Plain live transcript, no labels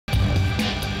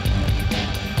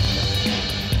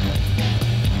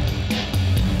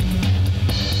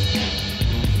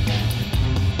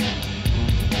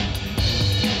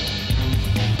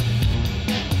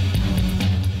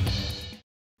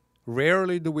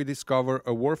Rarely do we discover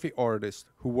a worthy artist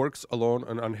who works alone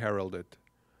and unheralded.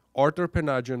 Arthur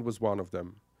Pinajian was one of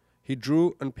them. He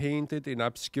drew and painted in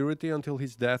obscurity until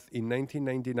his death in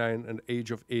 1999 at the age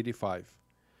of 85.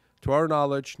 To our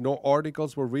knowledge, no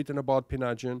articles were written about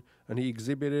Pinajian, and he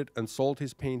exhibited and sold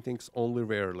his paintings only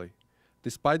rarely.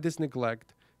 Despite this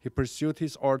neglect, he pursued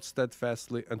his art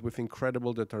steadfastly and with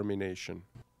incredible determination.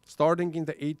 Starting in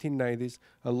the 1890s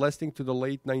and lasting to the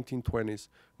late 1920s,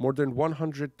 more than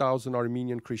 100,000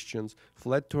 Armenian Christians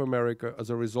fled to America as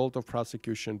a result of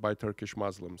persecution by Turkish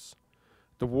Muslims.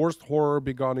 The worst horror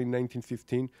began in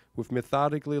 1915 with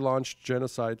methodically launched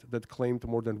genocide that claimed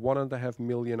more than 1.5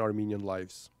 million Armenian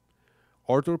lives.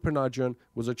 Arthur Pinajian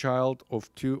was a child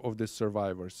of two of these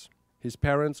survivors. His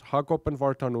parents, Hakop and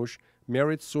Vartanush,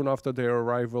 married soon after their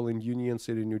arrival in Union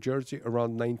City, New Jersey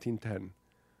around 1910.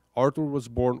 Arthur was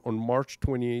born on March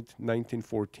 28,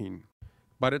 1914.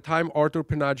 By the time Arthur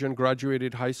Pinajian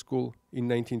graduated high school in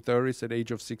 1930s at the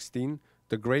age of 16,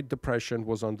 the Great Depression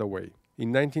was underway.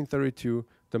 In 1932,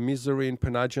 the misery in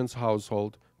Pinajian's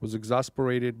household was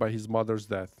exasperated by his mother's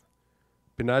death.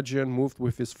 Pinajian moved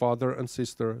with his father and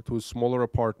sister to a smaller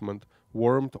apartment,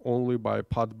 warmed only by a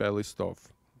pot-belly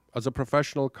stove. As a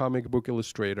professional comic book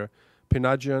illustrator,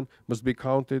 Pinajian must be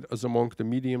counted as among the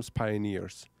medium's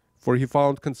pioneers, for he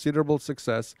found considerable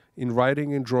success in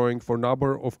writing and drawing for a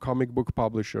number of comic book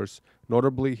publishers,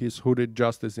 notably his Hooded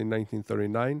Justice in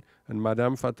 1939 and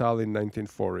Madame Fatale in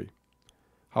 1940.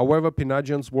 However,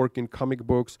 Pinajian's work in comic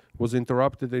books was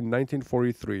interrupted in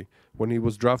 1943 when he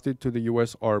was drafted to the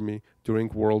U.S. Army during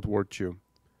World War II.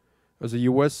 As a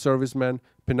U.S. serviceman,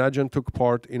 Pinajian took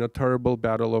part in a terrible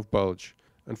Battle of Bulge,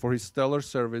 and for his stellar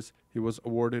service, he was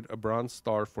awarded a Bronze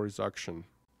Star for his action.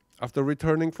 After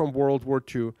returning from World War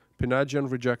II, Pinajian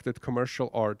rejected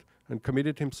commercial art and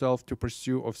committed himself to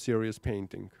pursuit of serious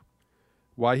painting.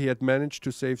 While he had managed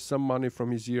to save some money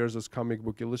from his years as comic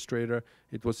book illustrator,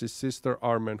 it was his sister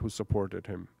Armen who supported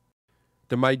him.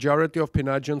 The majority of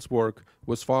Pinajian's work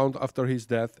was found after his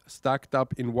death, stacked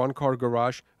up in one-car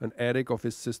garage and attic of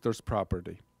his sister's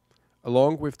property.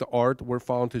 Along with the art were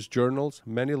found his journals,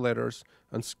 many letters,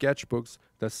 and sketchbooks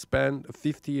that spanned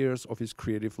 50 years of his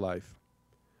creative life.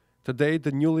 Today,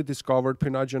 the newly discovered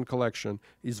Pinajian collection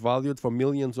is valued for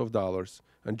millions of dollars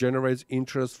and generates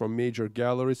interest from major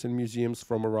galleries and museums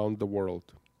from around the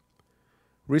world.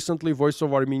 Recently, Voice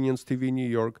of Armenians TV New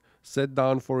York sat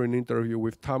down for an interview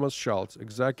with Thomas Schultz,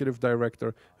 Executive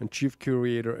Director and Chief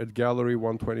Curator at Gallery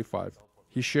 125.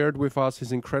 He shared with us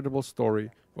his incredible story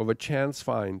of a chance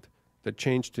find that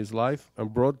changed his life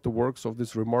and brought the works of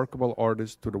this remarkable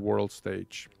artist to the world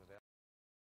stage.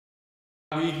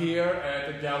 We're here at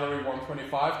the Gallery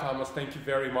 125. Thomas, thank you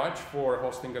very much for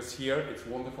hosting us here. It's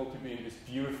wonderful to be in this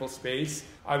beautiful space.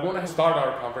 I want to start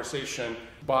our conversation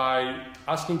by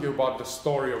asking you about the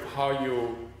story of how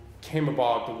you came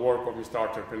about the work of Mr.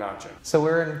 Arthur Pinajian. So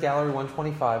we're in Gallery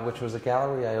 125, which was a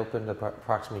gallery I opened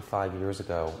approximately 5 years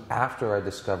ago after I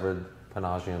discovered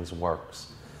Pinajian's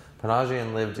works.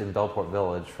 Pinajian lived in Belport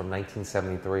Village from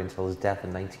 1973 until his death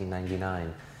in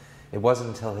 1999. It wasn't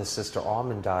until his sister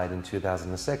Armen died in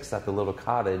 2006 that the little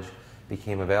cottage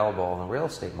became available on the real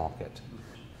estate market.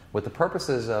 With the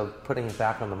purposes of putting it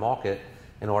back on the market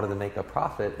in order to make a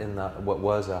profit in what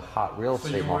was a hot real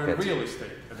estate market. So you were in real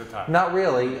estate at the time? Not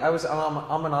really.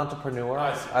 I'm an entrepreneur.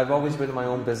 I've always been in my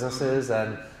own businesses,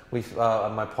 and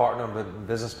my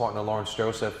business partner Lawrence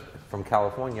Joseph from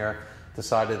California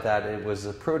decided that it was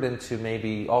prudent to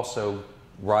maybe also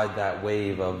ride that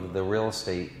wave of the real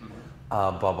estate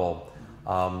bubble.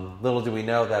 Little do we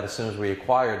know that as soon as we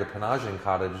acquired the Pinajian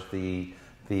cottage,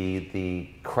 the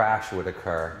crash would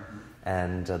occur,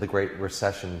 and the Great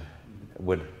Recession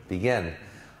would begin.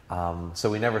 So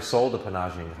we never sold the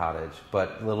Pinajian cottage,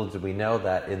 but little did we know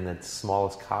that in the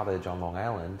smallest cottage on Long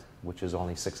Island, which is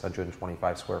only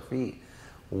 625 square feet,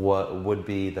 what would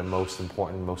be the most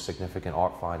important, most significant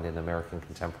art find in American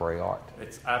contemporary art.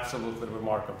 It's absolutely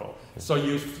remarkable. So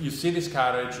you see this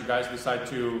cottage, you guys decide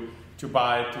to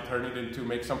buy it, to turn it into,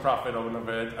 make some profit out of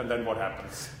it, and then what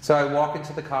happens? So I walk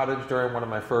into the cottage during one of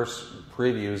my first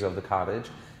previews of the cottage,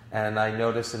 and I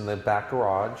noticed in the back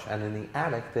garage and in the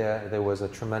attic there was a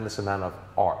tremendous amount of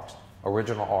art,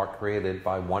 original art created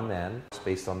by one man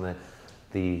based on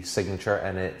the signature,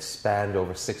 and it spanned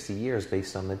over 60 years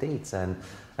based on the dates. And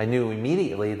I knew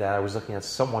immediately that I was looking at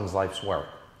someone's life's work.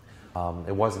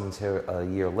 It wasn't until a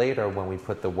year later when we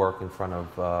put the work in front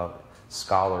of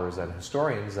scholars and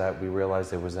historians that we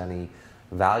realized there was any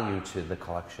value to the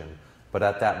collection. But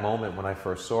at that moment when I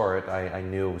first saw it, I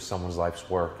knew it was someone's life's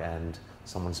work and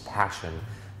someone's passion,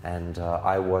 and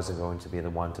I wasn't going to be the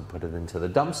one to put it into the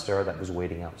dumpster that was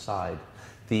waiting outside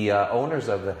the owners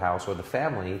of the house, or the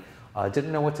family,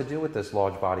 didn't know what to do with this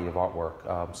large body of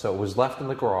artwork. So it was left in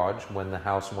the garage when the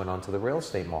house went onto the real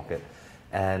estate market.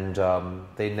 And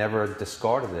they never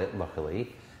discarded it,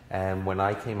 luckily. And when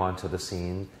I came onto the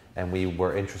scene and we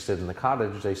were interested in the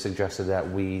cottage, they suggested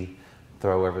that we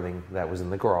throw everything that was in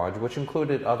the garage, which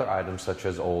included other items such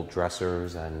as old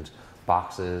dressers and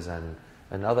boxes and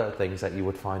other things that you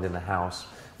would find in the house.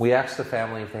 We asked the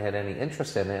family if they had any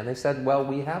interest in it, and they said, well,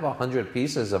 we have 100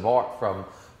 pieces of art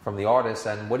from the artist,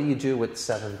 and what do you do with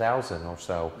 7,000 or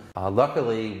so?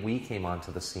 Luckily, we came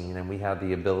onto the scene, and we had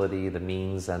the ability, the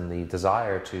means, and the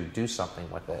desire to do something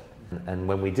with it. And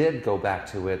when we did go back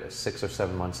to it 6 or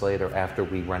 7 months later, after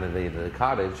we renovated the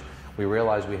cottage, we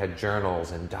realized we had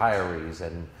journals and diaries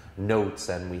and notes,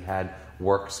 and we had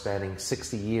work spanning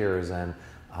 60 years, and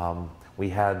we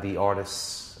had the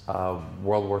artist's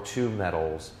World War II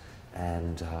medals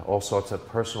and all sorts of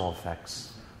personal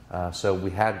effects. So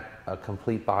we had a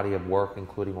complete body of work,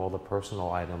 including all the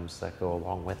personal items that go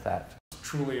along with that.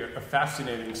 Truly a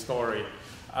fascinating story.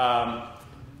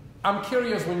 I'm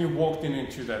curious, when you walked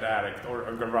into that attic or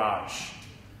a garage,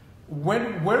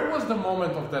 where was the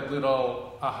moment of that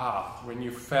little aha, when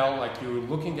you felt like you were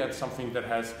looking at something that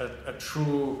has a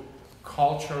true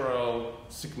cultural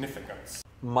significance?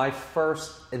 My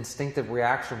first instinctive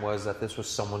reaction was that this was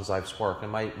someone's life's work.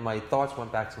 And my thoughts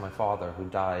went back to my father, who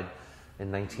died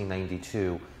in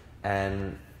 1992.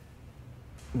 And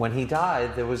when he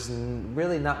died, there was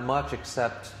really not much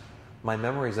except my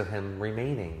memories of him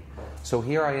remaining. So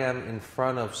here I am in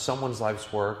front of someone's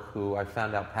life's work, who I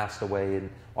found out passed away, in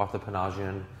Arthur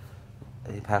Pinajian.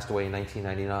 He passed away in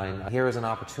 1999. Here is an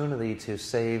opportunity to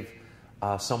save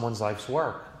someone's life's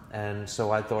work. And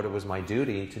so I thought it was my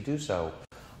duty to do so.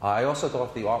 I also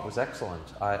thought the art was excellent.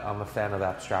 I'm a fan of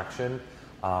abstraction.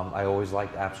 I always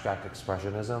liked abstract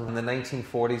expressionism. In the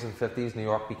 1940s and 50s, New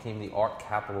York became the art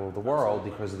capital of the world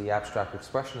because of the abstract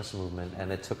expressionist movement,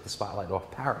 and it took the spotlight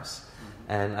off Paris.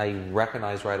 And I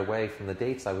recognized right away from the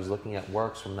dates I was looking at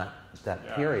works from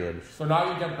that period. So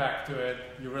now you get back to it,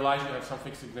 you realize you have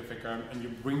something significant, and you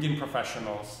bring in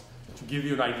professionals to give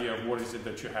you an idea of what is it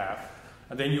that you have.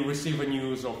 And then you receive a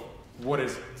news of what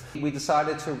is it. We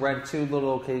decided to rent 2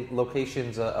 little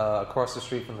locations across the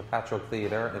street from the Patchogue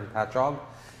Theater in Patchogue,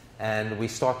 and we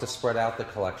start to spread out the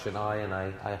collection.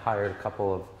 I hired a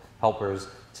couple of helpers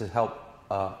to help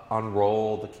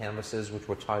unroll the canvases, which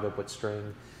were tied up with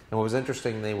string. And what was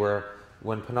interesting,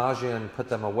 when Pinajian put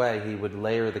them away, he would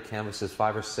layer the canvases,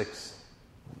 5 or 6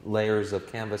 layers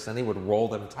of canvas, and he would roll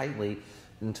them tightly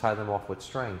and tie them off with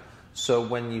string. So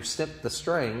when you snip the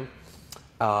string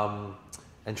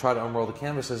and try to unroll the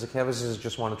canvases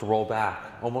just wanted to roll back,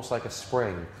 almost like a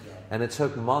spring. And it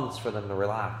took months for them to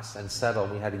relax and settle.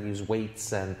 We had to use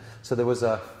weights, and so there was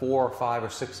 4 or 5 or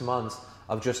 6 months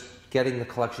of just getting the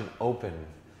collection open.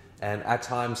 And at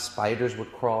times, spiders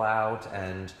would crawl out,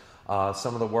 and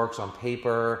some of the works on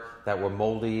paper that were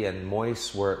moldy and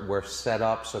moist were set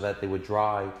up so that they would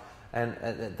dry. And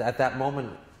at that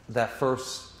moment, that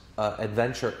first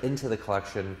adventure into the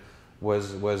collection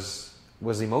was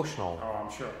emotional. Oh,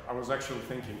 I'm sure. I was actually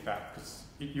thinking that, because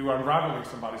you are unraveling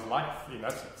somebody's life, in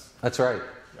essence. That's right.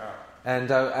 Yeah. And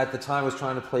at the time, I was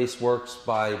trying to place works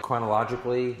by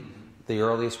chronologically. The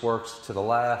earliest works to the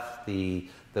left, the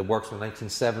works from the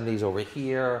 1970s over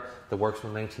here, the works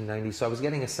from the 1990s. So I was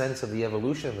getting a sense of the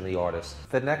evolution of the artist.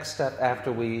 The next step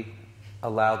after we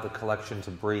allowed the collection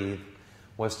to breathe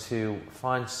was to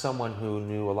find someone who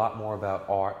knew a lot more about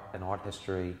art and art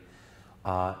history,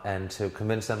 and to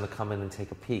convince them to come in and take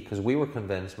a peek. Because we were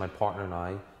convinced, my partner and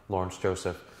I, Lawrence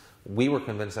Joseph, we were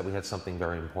convinced that we had something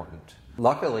very important.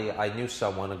 Luckily, I knew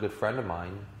someone, a good friend of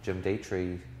mine, Jim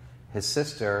Daytree. His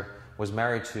sister was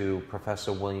married to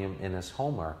Professor William Innes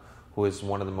Homer, who is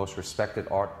one of the most respected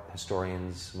art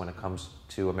historians when it comes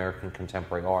to American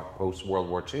contemporary art post-World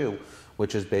War II,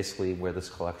 which is basically where this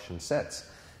collection sits.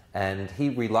 And he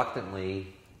reluctantly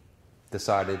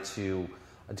decided to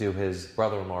do his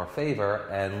brother-in-law a favor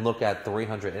and look at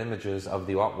 300 images of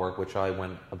the artwork, which I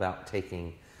went about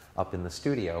taking up in the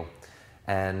studio.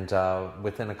 And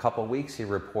within a couple of weeks, he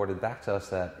reported back to us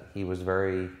that he was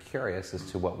very curious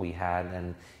as to what we had,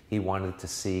 and he wanted to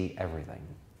see everything.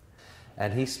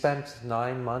 And he spent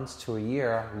 9 months to a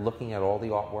year looking at all the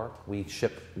artwork. We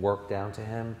shipped work down to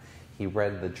him. He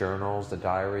read the journals, the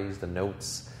diaries, the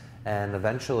notes, and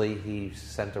eventually he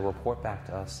sent a report back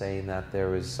to us saying that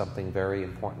there is something very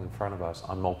important in front of us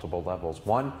on multiple levels.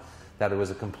 One, that it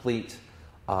was a complete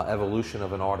evolution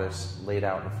of an artist laid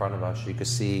out in front of us. You could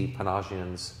see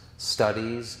Pinajian's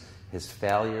studies, his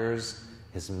failures,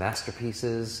 his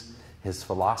masterpieces, his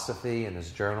philosophy and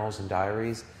his journals and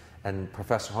diaries. And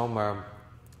Professor Homer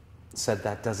said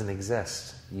that doesn't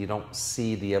exist. You don't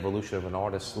see the evolution of an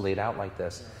artist laid out like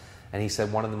this. And he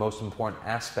said one of the most important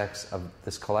aspects of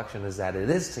this collection is that it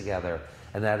is together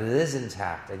and that it is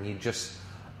intact, and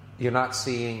you're not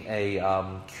seeing a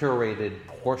curated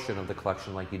portion of the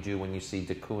collection like you do when you see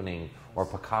de Kooning or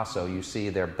Picasso. You see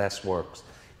their best works.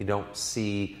 You don't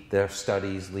see their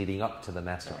studies leading up to the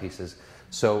masterpieces.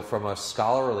 So from a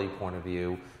scholarly point of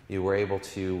view, you were able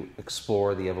to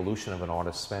explore the evolution of an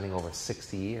artist spanning over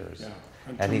 60 years. Yeah.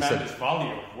 And tremendous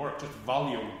volume of work, just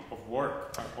volume of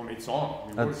work on its own. I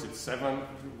mean, what is it, 7?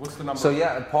 What's the number? So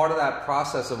yeah, part of that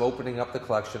process of opening up the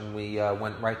collection, we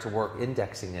went right to work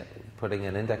indexing it, putting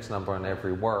an index number on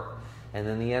every work. And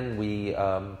in the end, we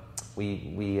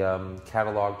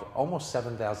cataloged almost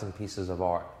 7,000 pieces of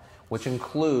art, which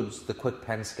includes the quick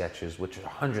pen sketches, which are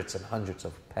hundreds and hundreds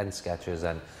of pen sketches,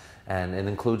 and it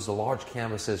includes the large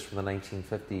canvases from the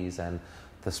 1950s and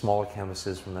the smaller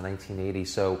canvases from the 1980s.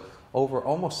 So over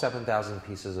almost 7,000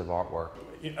 pieces of artwork.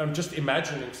 I'm just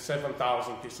imagining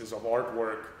 7,000 pieces of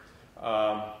artwork.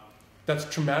 That's a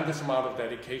tremendous amount of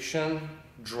dedication,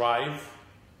 drive,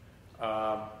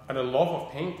 and a love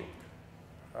of painting,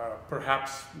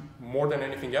 perhaps more than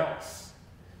anything else.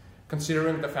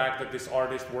 Considering the fact that this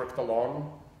artist worked alone,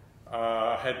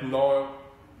 had no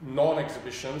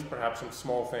non-exhibitions, perhaps some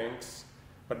small things,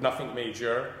 but nothing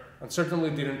major, and certainly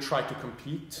didn't try to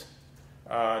compete,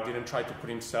 didn't try to put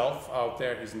himself out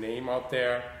there, his name out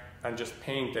there, and just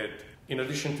painted. In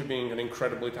addition to being an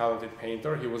incredibly talented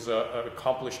painter, he was an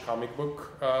accomplished comic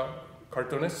book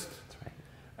cartoonist. That's right.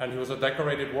 And he was a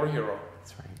decorated war hero.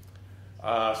 That's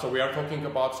right. So we are talking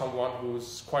about someone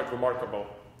who's quite remarkable.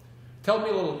 Tell me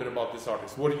a little bit about this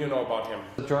artist. What do you know about him?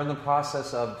 During the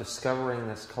process of discovering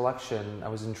this collection, I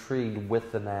was intrigued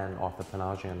with the man, Arthur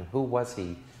Pinajian. Who was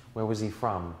he? Where was he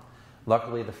from?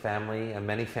 Luckily, the family and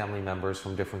many family members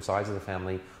from different sides of the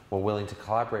family were willing to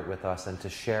collaborate with us and to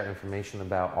share information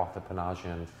about Arthur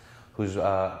Pinajian, whose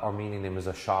Armenian name is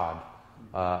Ashad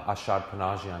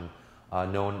Pinajian,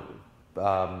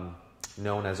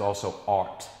 known as also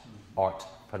Art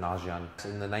Pinajian.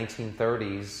 In the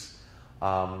 1930s,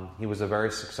 he was a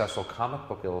very successful comic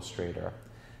book illustrator,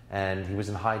 and he was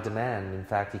in high demand. In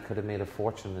fact, he could have made a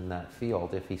fortune in that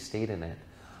field if he stayed in it.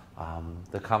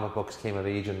 The comic books came of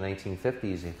age in the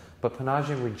 1950s, but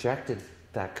Pinajian rejected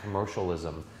that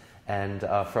commercialism. And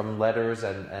from letters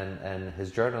and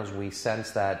his journals, we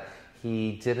sense that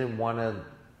he didn't want to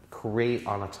create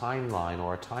on a timeline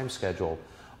or a time schedule.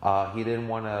 He didn't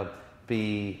want to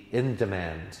be in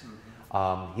demand.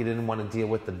 He didn't want to deal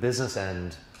with the business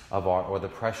end of art or the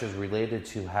pressures related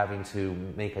to having to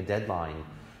make a deadline.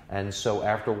 And so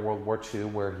after World War II,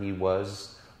 where he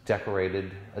was a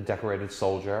decorated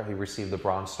soldier, he received the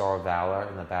Bronze Star of Valor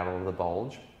in the Battle of the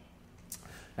Bulge.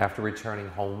 After returning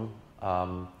home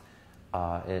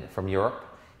from Europe,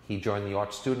 he joined the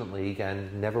Art Student League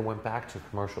and never went back to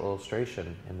commercial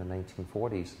illustration in the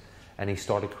 1940s. And he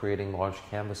started creating large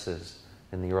canvases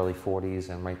in the early 40s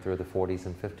and right through the 40s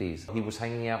and 50s. He was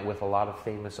hanging out with a lot of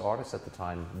famous artists at the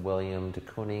time: William de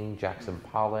Kooning, Jackson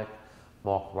Pollock,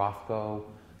 Mark Rothko,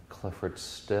 Clifford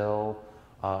Still.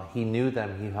 He knew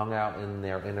them, he hung out in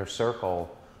their inner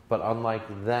circle, but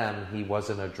unlike them, he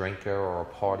wasn't a drinker or a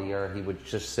partier. He would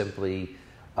just simply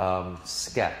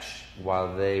sketch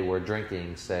while they were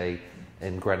drinking, say,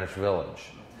 in Greenwich Village.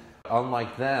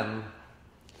 Unlike them,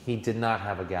 he did not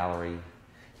have a gallery.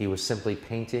 He was simply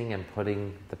painting and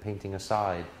putting the painting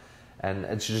aside. And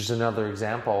it's just another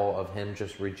example of him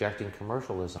just rejecting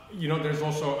commercialism. You know, there's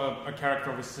also a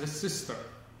character of his sister,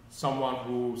 someone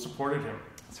who supported him.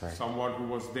 That's right. Someone who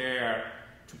was there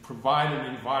to provide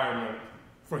an environment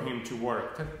for him to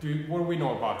work. What do we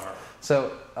know about her?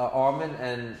 So Armin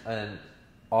and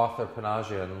Arthur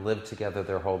Pinajian lived together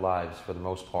their whole lives for the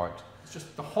most part. It's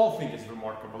just the whole thing is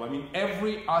remarkable. I mean,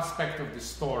 every aspect of this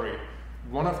story,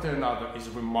 one after another, is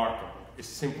remarkable. It's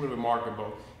simply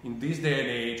remarkable. In this day and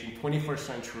age, in 21st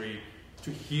century,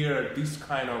 to hear this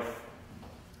kind of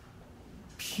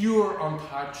pure,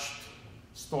 untouched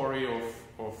story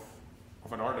of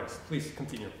an artist. Please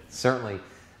continue. Certainly.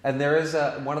 And there is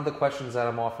one of the questions that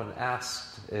I'm often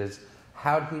asked is,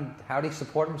 how did he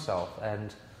support himself?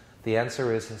 And the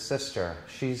answer is his sister.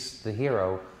 She's the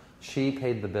hero. She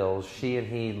paid the bills. She and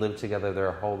he lived together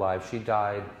their whole lives. She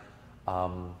died.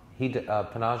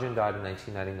 Pinajian died in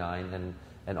 1999,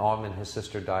 and Armin, his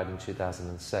sister, died in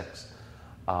 2006.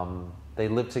 They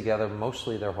lived together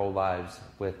mostly their whole lives,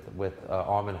 with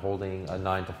Armin holding a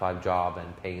 9-to-5 job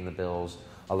and paying the bills,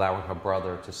 allowing her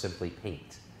brother to simply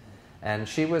paint. And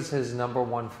she was his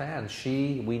 #1 fan.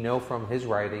 We know from his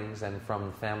writings and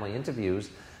from family interviews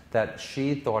that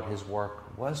she thought his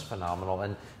work was phenomenal,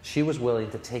 and she was willing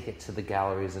to take it to the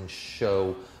galleries and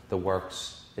show the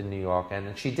works in New York,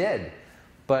 and she did.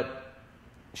 But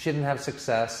she didn't have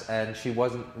success, and she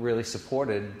wasn't really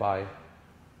supported by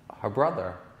her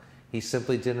brother. He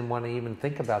simply didn't want to even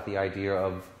think about the idea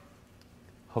of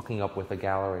hooking up with a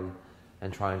gallery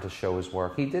and trying to show his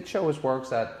work. He did show his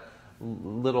works at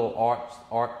little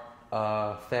art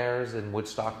fairs in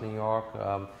Woodstock, New York,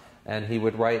 and he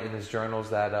would write in his journals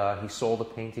that he sold a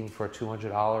painting for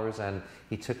 $200, and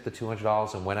he took the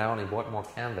 $200 and went out and he bought more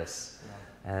canvas.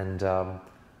 Yeah. And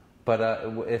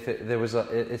if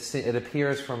it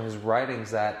appears from his writings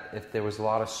that if there was a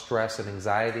lot of stress and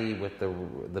anxiety with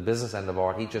the business end of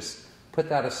art, he just put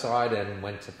that aside and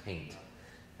went to paint.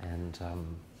 And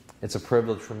it's a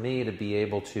privilege for me to be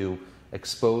able to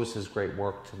expose his great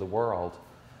work to the world,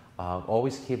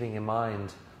 always keeping in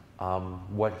mind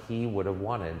what he would have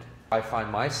wanted. I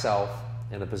find myself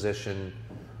in a position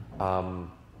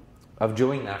of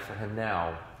doing that for him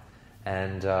now.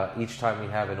 And each time we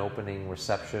have an opening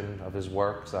reception of his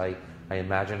works, I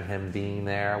imagine him being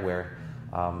there where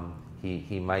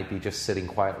he might be just sitting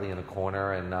quietly in a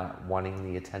corner and not wanting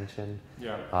the attention.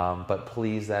 Yeah. But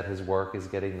pleased that his work is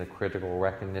getting the critical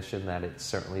recognition that it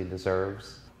certainly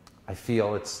deserves. I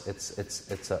feel it's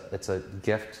a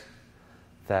gift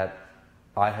that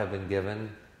I have been given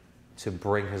to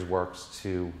bring his works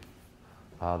to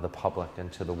the public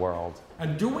and to the world.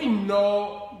 And do we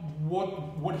know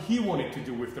what he wanted to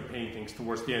do with the paintings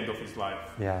towards the end of his life?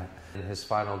 Yeah. In his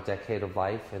final decade of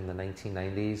life in the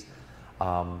 1990s,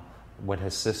 when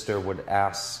his sister would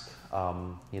ask,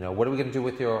 what are we going to do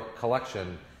with your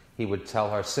collection? He would tell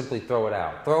her, simply throw it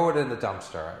out. Throw it in the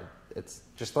dumpster.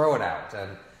 Just throw it out.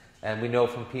 And we know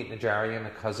from Pete Najarian,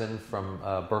 a cousin from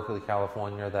Berkeley,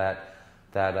 California,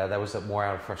 that was more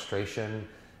out of frustration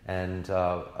and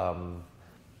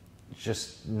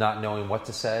just not knowing what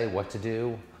to say, what to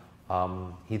do.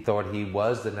 He thought he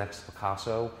was the next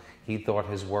Picasso. He thought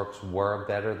his works were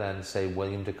better than, say,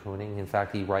 William de Kooning. In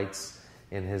fact, he writes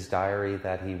in his diary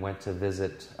that he went to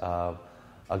visit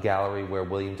a gallery where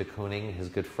William de Kooning, his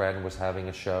good friend, was having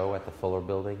a show at the Fuller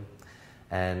Building.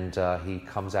 And he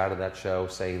comes out of that show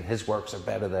saying his works are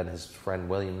better than his friend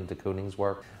William de Kooning's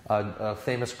work. A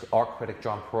famous art critic,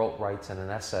 John Perrault, writes in an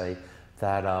essay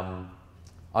that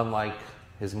unlike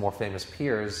his more famous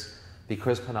peers,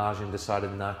 because Pinajian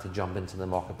decided not to jump into the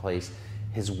marketplace,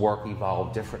 his work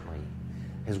evolved differently.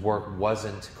 His work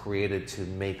wasn't created to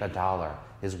make $1.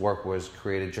 His work was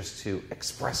created just to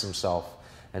express himself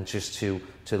and just to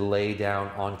lay down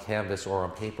on canvas or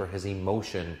on paper his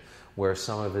emotion, where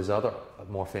some of his other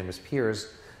more famous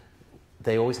peers,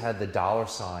 they always had the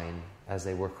 $sign as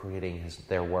they were creating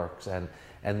their works.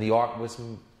 And the art was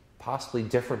possibly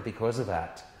different because of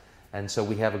that. And so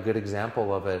we have a good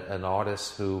example of an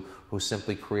artist who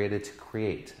simply created to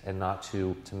create and not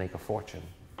to make a fortune.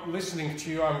 Listening to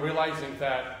you, I'm realizing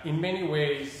that in many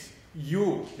ways,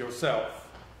 you yourself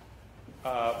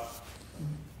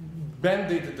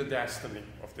bended the destiny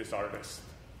of this artist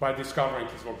by discovering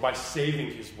his work, by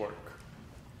saving his work.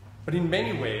 But in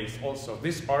many ways, also,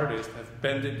 this artist has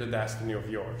bended the destiny of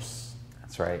yours.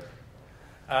 That's right.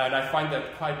 And I find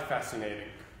that quite fascinating.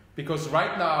 Because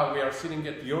right now we are sitting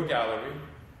at your gallery,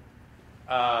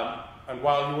 and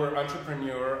while you were an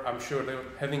entrepreneur, I'm sure that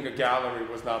having a gallery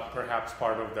was not perhaps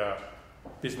part of the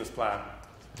business plan.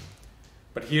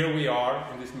 But here we are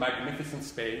in this magnificent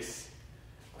space,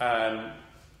 and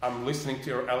I'm listening to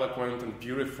your eloquent and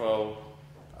beautiful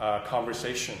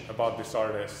conversation about this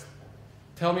artist.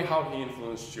 Tell me how he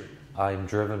influenced you. I'm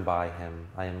driven by him.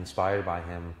 I am inspired by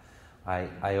him.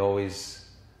 I always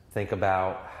think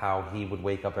about how he would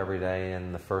wake up every day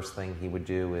and the first thing he would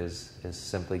do is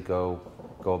simply go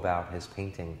about his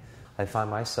painting. I find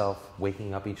myself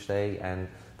waking up each day and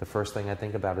the first thing I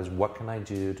think about is what can I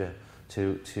do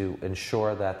to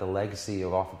ensure that the legacy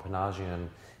of Arthur Pinajian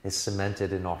is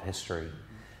cemented in art history.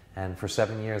 And for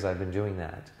 7 years I've been doing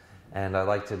that. And I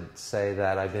like to say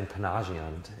that I've been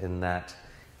Pinajianed in that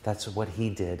that's what he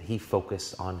did. He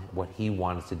focused on what he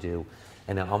wanted to do.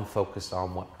 And I'm focused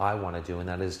on what I want to do, and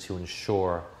that is to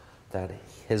ensure that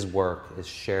his work is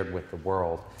shared with the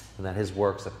world, and that his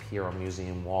works appear on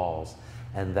museum walls,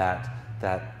 and that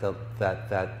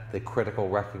the critical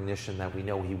recognition that we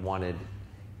know he wanted,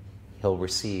 he'll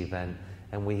receive, and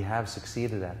we have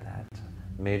succeeded at that.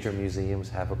 Major museums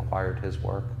have acquired his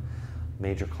work.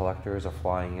 Major collectors are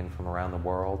flying in from around the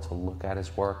world to look at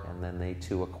his work, and then they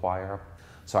too acquire.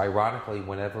 So ironically,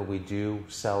 whenever we do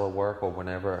sell a work, or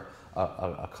whenever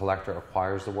a collector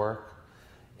acquires the work,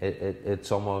 it's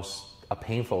almost a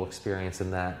painful experience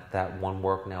in that one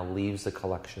work now leaves the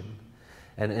collection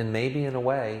And maybe in a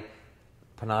way,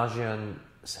 Pinajian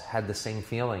had the same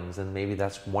feelings, and maybe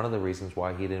that's one of the reasons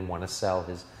why he didn't want to sell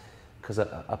his, because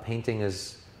a painting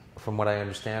is, from what I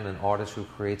understand, an artist who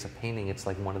creates a painting, it's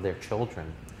like one of their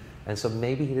children. And so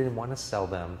maybe he didn't want to sell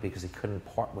them because he couldn't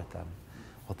part with them,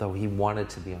 although he wanted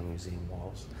to be on museum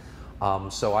walls.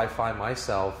 So I find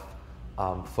myself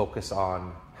focused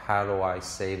on how do I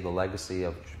save the legacy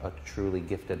of a truly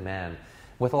gifted man,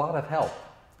 with a lot of help.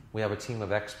 We have a team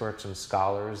of experts and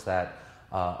scholars that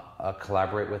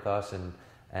collaborate with us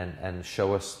and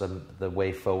show us the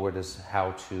way forward as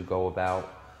how to go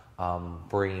about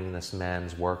bringing this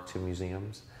man's work to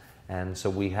museums. And so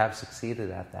we have succeeded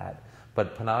at that.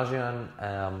 But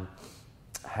Pinajian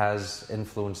has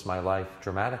influenced my life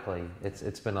dramatically.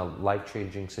 It's been a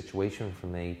life-changing situation for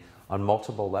me on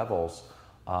multiple levels.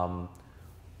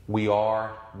 We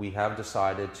have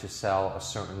decided to sell a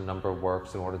certain number of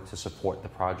works in order to support the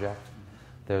project.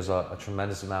 There's a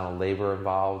tremendous amount of labor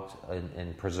involved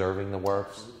in preserving the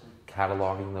works,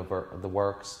 cataloging the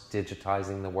works,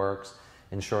 digitizing the works,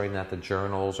 ensuring that the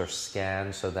journals are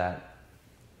scanned so that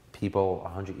people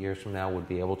 100 years from now would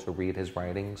be able to read his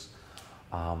writings.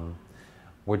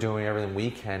 We're doing everything we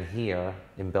can here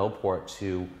in Bellport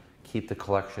to keep the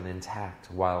collection intact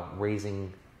while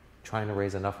trying to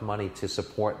raise enough money to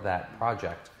support that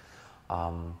project.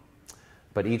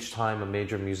 But each time a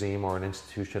major museum or an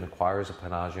institution acquires a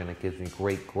Pinajian, it gives me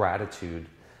great gratitude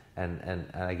and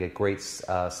I get great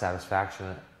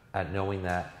satisfaction at knowing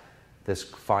that this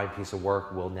fine piece of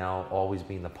work will now always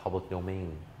be in the public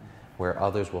domain, where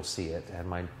others will see it, and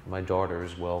my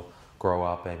daughters will grow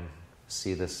up and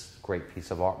see this great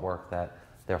piece of artwork that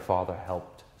their father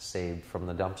helped save from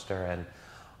the dumpster. And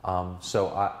so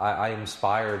I am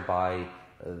inspired by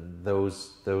those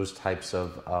types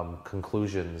of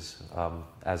conclusions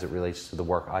as it relates to the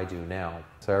work I do now.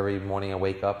 So every morning I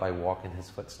wake up, I walk in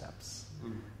his footsteps.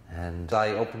 And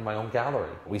I open my own gallery.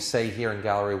 We say here in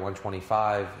Gallery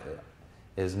 125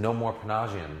 is no more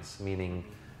Pinajians, meaning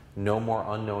no more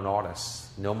unknown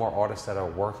artists, no more artists that are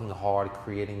working hard,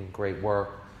 creating great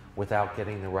work without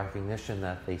getting the recognition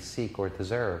that they seek or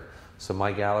deserve. So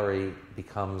my gallery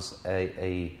becomes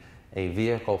a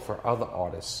vehicle for other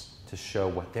artists to show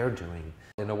what they're doing.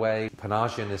 In a way,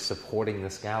 Pinajian is supporting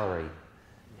this gallery.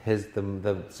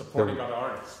 Supporting other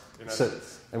artists, in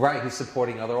essence. Right, he's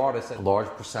supporting other artists. A large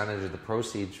percentage of the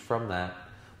proceeds from that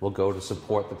will go to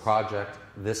support the project,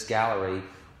 this gallery,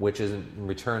 which is in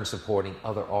return supporting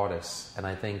other artists. And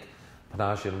I think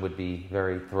Pinajian would be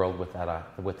very thrilled with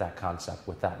that concept,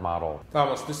 with that model.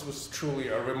 Thomas, this was truly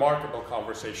a remarkable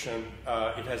conversation.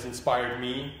 It has inspired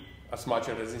me as much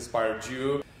as it has inspired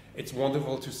you. It's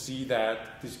wonderful to see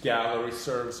that this gallery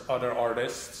serves other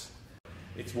artists.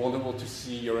 It's wonderful to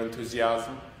see your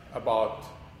enthusiasm about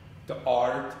the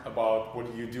art, about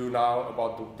what you do now,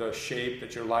 about the shape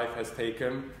that your life has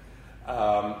taken.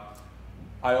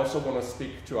 I also want to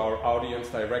speak to our audience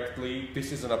directly.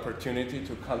 This is an opportunity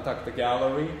to contact the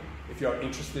gallery. If you are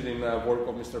interested in the work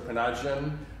of Mr.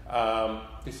 Pinajian,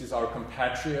 this is our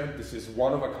compatriot. This is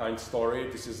one-of-a-kind story.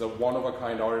 This is a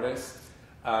one-of-a-kind artist.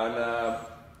 And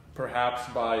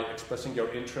perhaps by expressing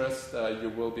your interest, you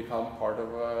will become part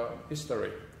of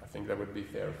history. I think that would be a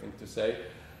fair thing to say.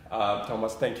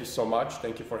 Thomas, thank you so much.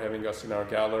 Thank you for having us in our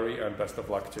gallery, and best of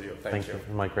luck to you. Thank you.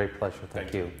 My great pleasure.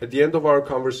 Thank you. At the end of our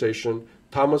conversation,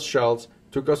 Thomas Schultz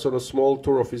took us on a small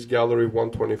tour of his Gallery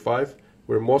 125,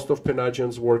 where most of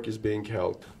Pinajian's work is being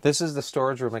held. This is the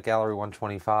storage room at Gallery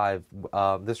 125.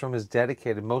 This room is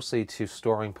dedicated mostly to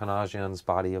storing Pinajian's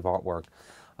body of artwork.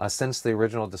 Since the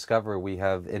original discovery, we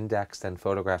have indexed and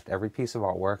photographed every piece of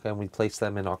artwork, and we place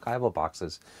them in archival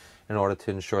boxes in order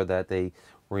to ensure that they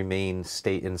remain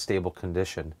in stable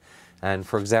condition. And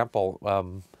for example,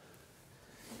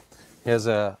 here's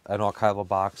an archival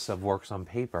box of works on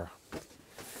paper.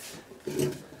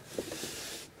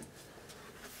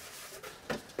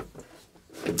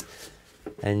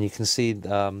 And you can see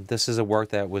this is a work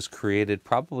that was created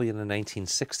probably in the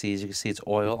 1960s. You can see it's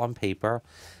oil on paper,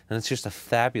 and it's just a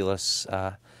fabulous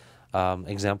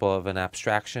example of an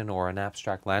abstraction or an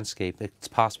abstract landscape. It's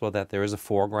possible that there is a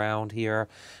foreground here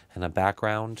and a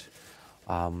background.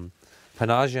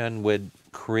 Pinajian would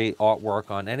create artwork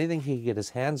on anything he could get his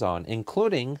hands on,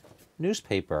 including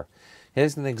newspaper.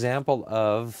 Here's an example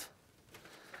of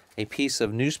a piece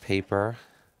of newspaper.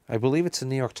 I believe it's the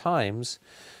New York Times,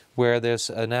 where there's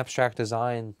an abstract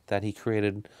design that he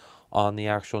created on the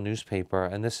actual newspaper,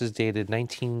 and this is dated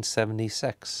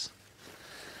 1976.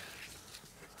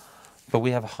 But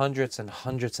we have hundreds and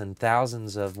hundreds and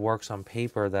thousands of works on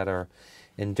paper that are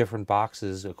in different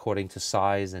boxes according to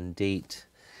size and date.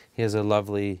 Here's a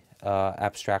lovely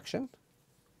abstraction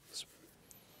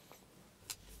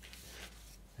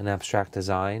in abstract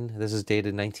design. This is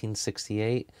dated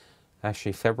 1968,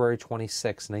 actually February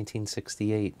 26,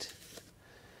 1968.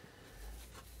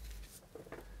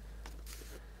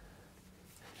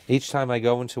 Each time I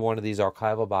go into one of these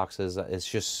archival boxes, it's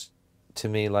just, to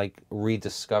me, like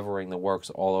rediscovering the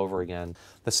works all over again.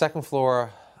 The second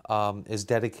floor is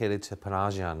dedicated to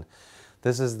Pinajian.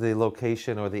 This is the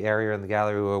location or the area in the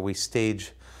gallery where we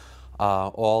stage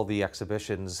all the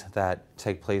exhibitions that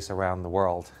take place around the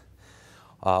world.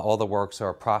 All the works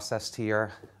are processed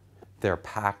here. They're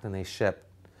packed and they ship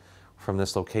from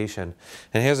this location.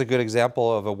 And here's a good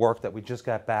example of a work that we just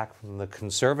got back from the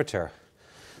conservator.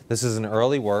 This is an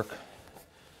early work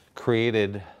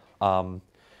created in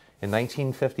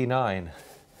 1959.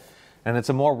 And it's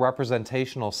a more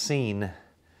representational scene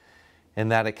in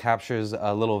that it captures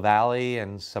a little valley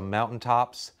and some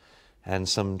mountaintops and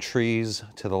some trees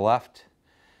to the left.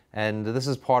 And this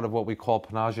is part of what we call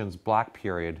Pinajian's black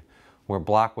period, where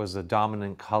black was the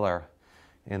dominant color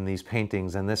in these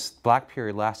paintings. And this black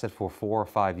period lasted for 4 or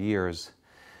 5 years.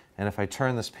 And if I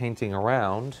turn this painting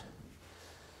around,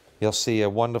 you'll see a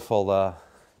wonderful,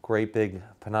 great big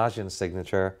Pinajian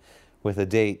signature with a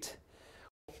date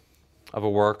of a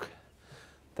work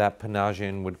that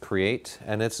Pinajian would create.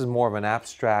 And this is more of an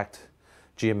abstract,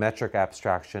 geometric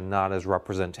abstraction, not as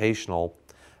representational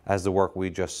as the work we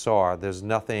just saw. There's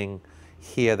nothing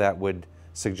here that would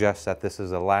suggest that this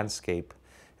is a landscape.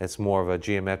 It's more of a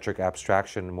geometric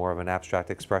abstraction, more of an abstract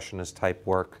expressionist type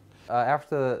work.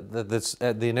 After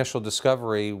the initial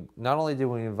discovery, not only did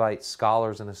we invite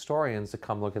scholars and historians to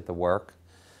come look at the work,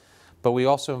 but we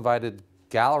also invited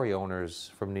gallery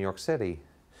owners from New York City.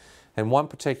 And one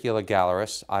particular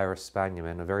gallerist, Arthur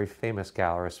Pinajian, a very famous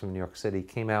gallerist from New York City,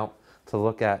 came out to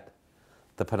look at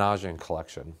the Pinajian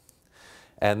collection.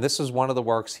 And this is one of the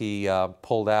works he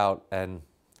pulled out and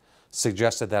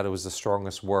suggested that it was the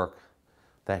strongest work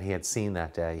that he had seen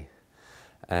that day.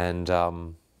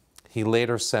 And he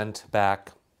later sent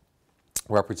back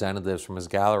representatives from his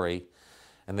gallery,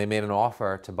 and they made an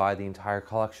offer to buy the entire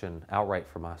collection outright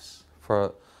from us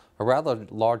for a rather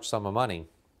large sum of money.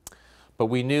 But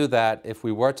we knew that if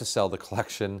we were to sell the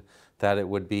collection, that it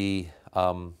would be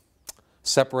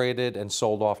separated and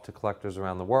sold off to collectors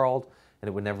around the world, and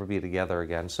it would never be together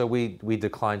again. So we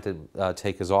declined to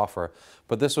take his offer.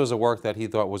 But this was a work that he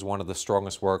thought was one of the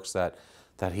strongest works that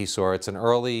he saw. It's an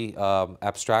early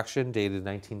abstraction dated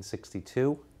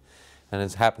 1962, and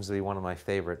it happens to be one of my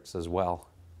favorites as well.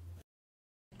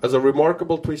 As a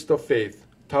remarkable twist of fate,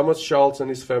 Thomas Schultz and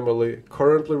his family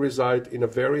currently reside in a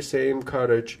very same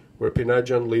cottage where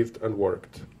Pinajian lived and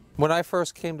worked. When I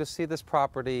first came to see this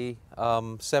property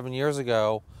 7 years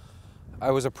ago, I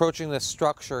was approaching this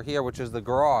structure here, which is the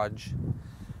garage,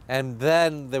 and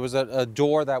then there was a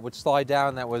door that would slide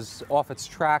down that was off its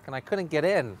track, and I couldn't get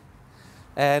in.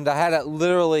 And I had to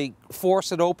literally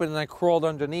force it open, and I crawled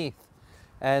underneath.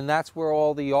 And that's where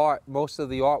all the art, most of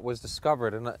the art was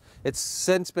discovered. And it's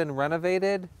since been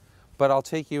renovated, but I'll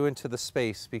take you into the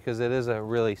space because it is a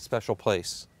really special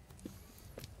place.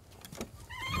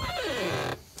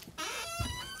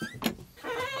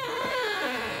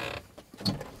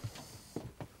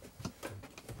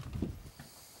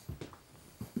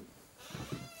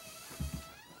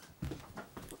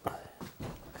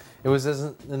 It was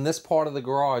in this part of the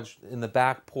garage, in the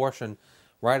back portion,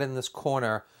 right in this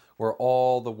corner, where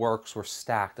all the works were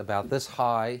stacked about this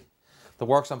high. The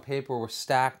works on paper were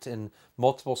stacked in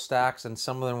multiple stacks, and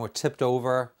some of them were tipped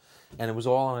over, and it was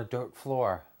all on a dirt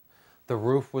floor. The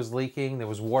roof was leaking, there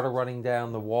was water running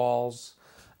down the walls,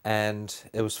 and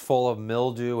it was full of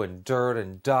mildew and dirt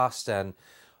and dust, and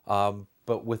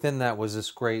but within that was this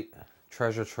great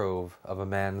treasure trove of a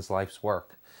man's life's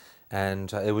work.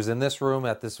 And it was in this room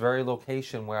at this very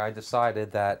location where I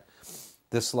decided that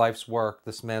this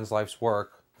man's life's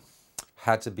work,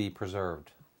 had to be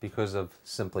preserved because of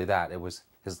simply that. It was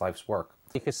his life's work.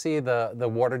 You can see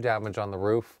the water damage on the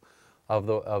roof of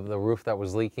the roof that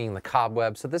was leaking, the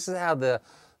cobwebs. So this is how the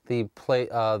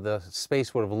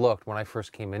space would have looked when I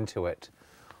first came into it.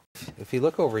 If you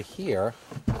look over here,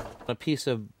 a piece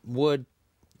of wood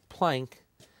plank,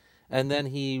 and then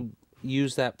he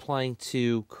use that plank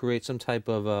to create some type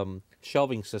of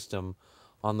shelving system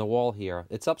on the wall here.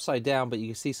 It's upside down, but you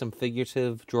can see some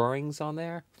figurative drawings on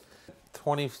there.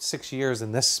 26 years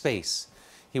in this space,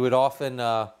 he would often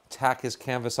tack his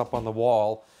canvas up on the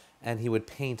wall, and he would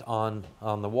paint on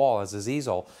the wall as his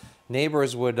easel.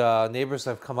 Neighbors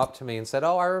have come up to me and said,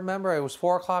 "Oh, I remember it was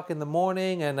 4 o'clock in the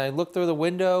morning, and I looked through the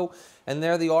window, and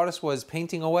there the artist was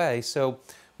painting away." So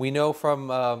we know from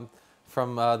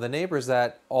the neighbors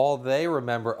that all they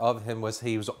remember of him was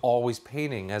he was always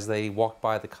painting. As they walked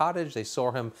by the cottage, they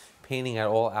saw him painting at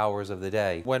all hours of the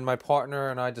day. When my partner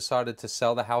and I decided to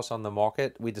sell the house on the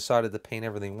market, we decided to paint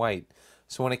everything white.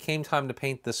 So when it came time to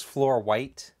paint this floor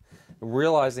white,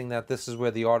 realizing that this is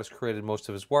where the artist created most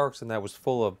of his works and that was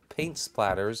full of paint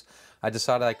splatters, I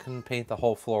decided I couldn't paint the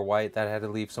whole floor white, that I had to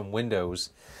leave some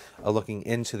windows looking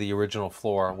into the original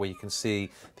floor where you can see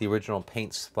the original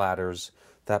paint splatters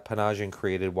that Pinajian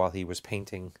created while he was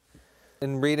painting.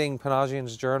 In reading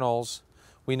Pinajian's journals,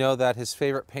 we know that his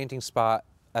favorite painting spot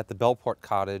at the Bellport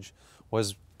cottage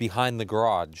was behind the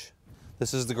garage.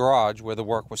 This is the garage where the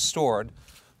work was stored,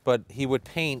 but he would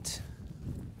paint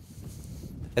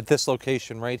at this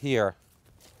location right here.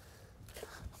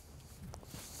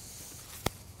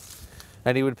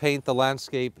 And he would paint the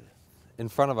landscape in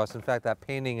front of us. In fact, that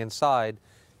painting inside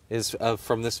is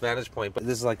from this vantage point, but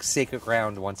this is like sacred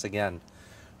ground once again,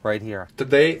 right here.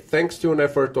 Today, thanks to an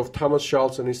effort of Thomas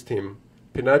Schultz and his team,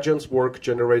 Pinajian's work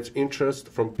generates interest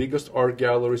from biggest art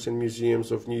galleries and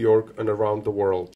museums of New York and around the world.